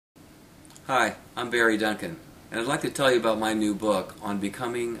Hi, I'm Barry Duncan, and I'd like to tell you about my new book, On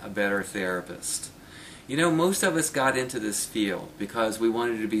Becoming a Better Therapist. You know, most of us got into this field because we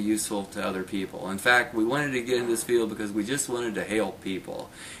wanted to be useful to other people. In fact, we wanted to get in this field because we just wanted to help people.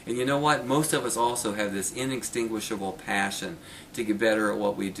 And you know what? Most of us also have this inextinguishable passion to get better at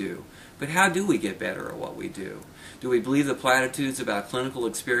what we do. But how do we get better at what we do? Do we believe the platitudes about clinical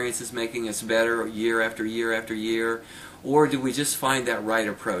experiences making us better year after year after year? Or do we just find that right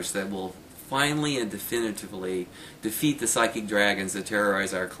approach that will finally and definitively defeat the psychic dragons that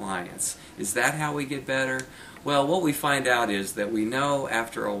terrorize our clients? Is that how we get better? Well, what we find out is that we know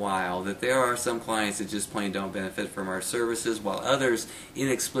after a while that there are some clients that just plain don't benefit from our services, while others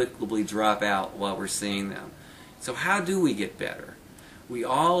inexplicably drop out while we're seeing them. So how do we get better? We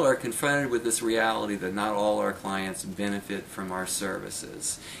all are confronted with this reality that not all our clients benefit from our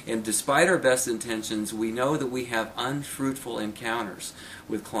services. And despite our best intentions, we know that we have unfruitful encounters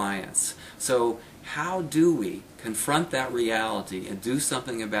with clients. So how do we confront that reality and do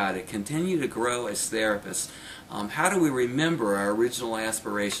something about it, continue to grow as therapists? How do we remember our original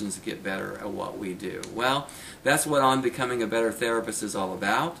aspirations to get better at what we do? Well, that's what On Becoming a Better Therapist is all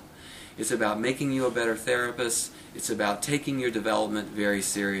about. It's about making you a better therapist. It's about taking your development very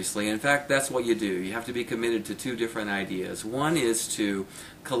seriously. In fact, that's what you do. You have to be committed to two different ideas. One is to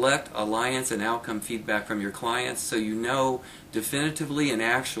collect alliance and outcome feedback from your clients so you know definitively and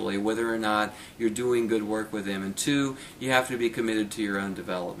actually whether or not you're doing good work with them. And two, you have to be committed to your own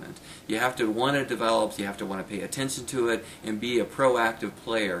development. You have to want to develop, you have to want to pay attention to it, and be a proactive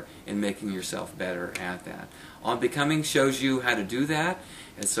player in making yourself better at that. On Becoming shows you how to do that,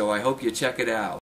 and so I hope you check it out.